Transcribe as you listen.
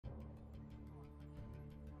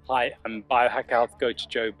Hi, I'm Biohacker Health Coach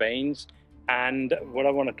Joe Bains, and what I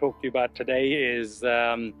want to talk to you about today is,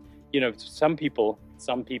 some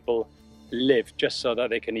people live just so that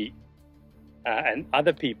they can eat, and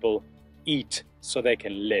other people eat so they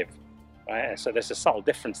can live. Right? And so there's a subtle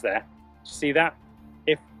difference there. See that?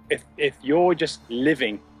 If if you're just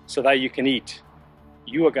living so that you can eat,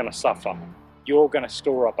 you are going to suffer. You're going to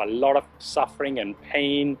store up a lot of suffering and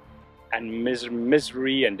pain and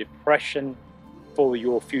misery and depression for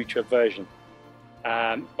your future version.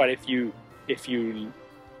 But if you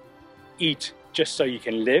eat just so you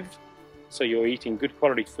can live, so you're eating good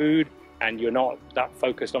quality food and you're not that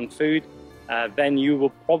focused on food, then you will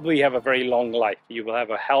probably have a very long life. You will have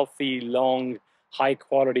a healthy, long, high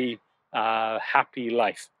quality, happy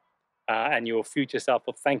life, and your future self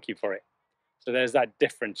will thank you for it. So there's that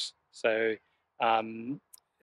difference. So